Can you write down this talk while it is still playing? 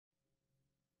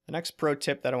The next pro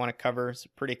tip that I want to cover is a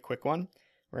pretty quick one.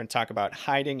 We're going to talk about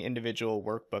hiding individual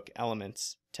workbook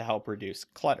elements to help reduce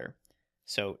clutter.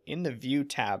 So in the View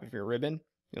tab of your ribbon,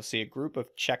 you'll see a group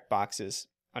of checkboxes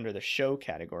under the Show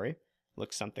category.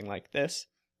 Looks something like this.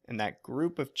 And that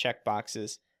group of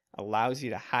checkboxes allows you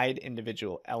to hide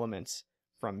individual elements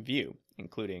from view,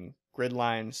 including grid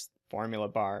lines, formula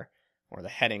bar, or the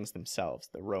headings themselves,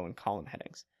 the row and column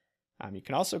headings. You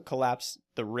can also collapse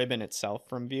the ribbon itself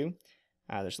from view.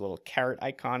 There's a little caret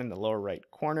icon in the lower right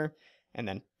corner, and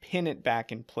then pin it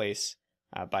back in place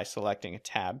by selecting a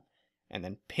tab and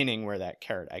then pinning where that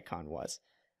caret icon was.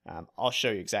 I'll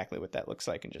show you exactly what that looks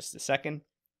like in just a second.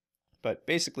 But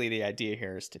basically the idea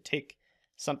here is to take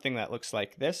something that looks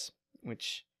like this,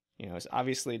 which is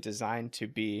obviously designed to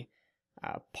be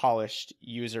a polished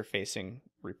user-facing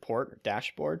report or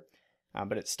dashboard,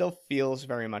 but it still feels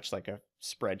very much like a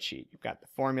spreadsheet. You've got the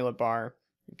formula bar,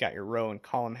 you've got your row and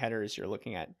column headers, you're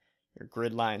looking at your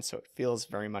grid lines, so it feels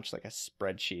very much like a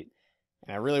spreadsheet.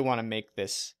 And I really want to make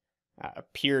this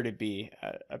appear to be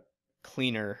a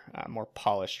cleaner, more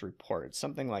polished report. It's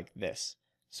something like this.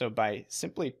 So by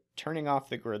simply turning off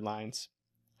the grid lines,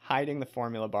 hiding the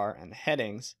formula bar and the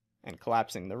headings, and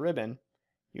collapsing the ribbon,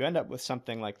 you end up with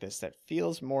something like this that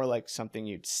feels more like something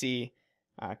you'd see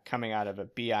coming out of a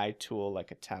BI tool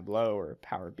like a Tableau or a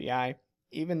Power BI,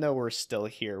 even though we're still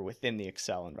here within the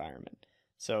Excel environment.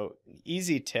 So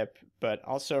easy tip, but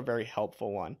also a very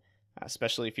helpful one,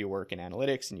 especially if you work in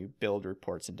analytics and you build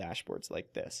reports and dashboards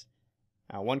like this.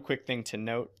 One quick thing to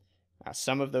note,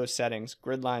 some of those settings,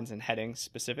 grid lines and headings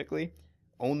specifically,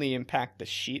 only impact the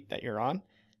sheet that you're on,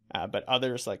 but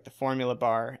others like the formula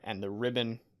bar and the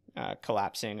ribbon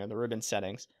collapsing or the ribbon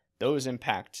settings, those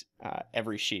impact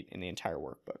every sheet in the entire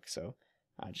workbook. So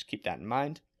just keep that in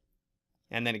mind.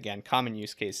 And then again, common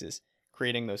use cases,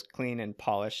 creating those clean and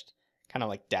polished, kind of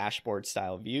like dashboard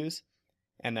style views.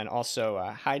 And then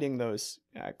also hiding those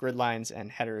grid lines and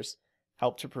headers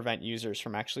help to prevent users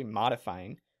from actually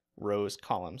modifying rows,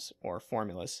 columns, or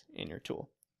formulas in your tool.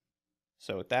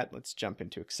 So with that, let's jump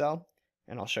into Excel,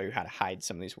 and I'll show you how to hide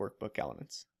some of these workbook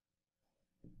elements.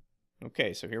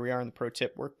 Okay, so here we are in the Pro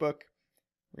Tip workbook.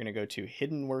 We're going to go to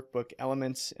Hidden Workbook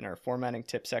Elements in our Formatting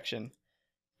Tip section.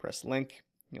 Press Link.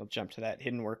 You'll jump to that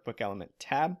Hidden Workbook Element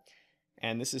tab.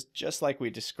 And this is just like we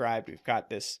described. We've got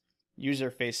this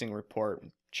user-facing report,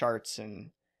 charts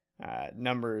and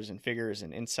numbers and figures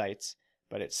and insights,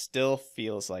 but it still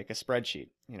feels like a spreadsheet.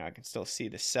 I can still see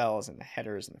the cells and the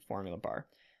headers and the formula bar.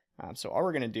 So all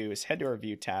we're going to do is head to our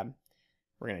View tab.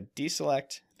 We're going to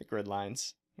deselect the grid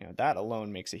lines. That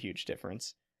alone makes a huge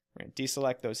difference. We're going to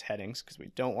deselect those headings because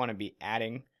we don't want to be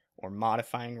adding or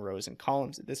modifying rows and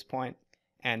columns at this point.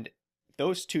 And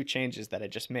those two changes that I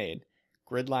just made,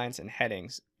 grid lines and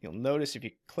headings, you'll notice if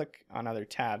you click on other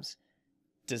tabs,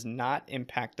 does not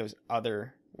impact those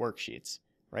other worksheets,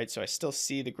 right? So I still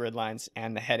see the grid lines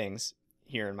and the headings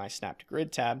here in my Snap to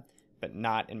Grid tab, but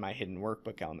not in my Hidden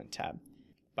Workbook Element tab.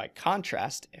 By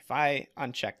contrast, if I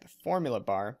uncheck the formula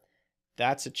bar,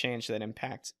 that's a change that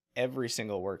impacts every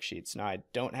single worksheet. So now I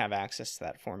don't have access to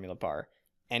that formula bar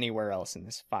anywhere else in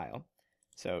this file.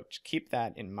 So just keep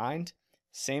that in mind.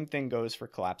 Same thing goes for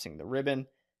collapsing the ribbon.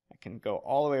 I can go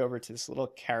all the way over to this little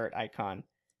caret icon,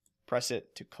 press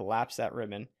it to collapse that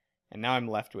ribbon, and now I'm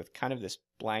left with kind of this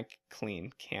blank,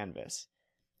 clean canvas.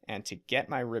 And to get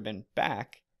my ribbon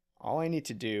back, all I need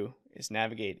to do is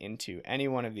navigate into any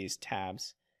one of these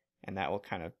tabs, and that will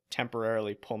kind of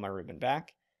temporarily pull my ribbon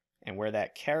back. And where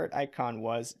that caret icon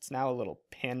was, it's now a little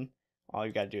pin. All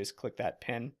you got to do is click that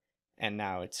pin, and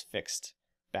now it's fixed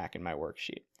back in my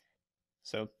worksheet.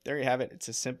 So there you have it. It's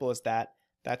as simple as that.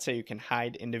 That's how you can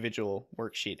hide individual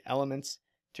worksheet elements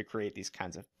to create these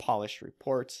kinds of polished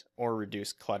reports or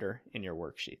reduce clutter in your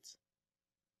worksheets.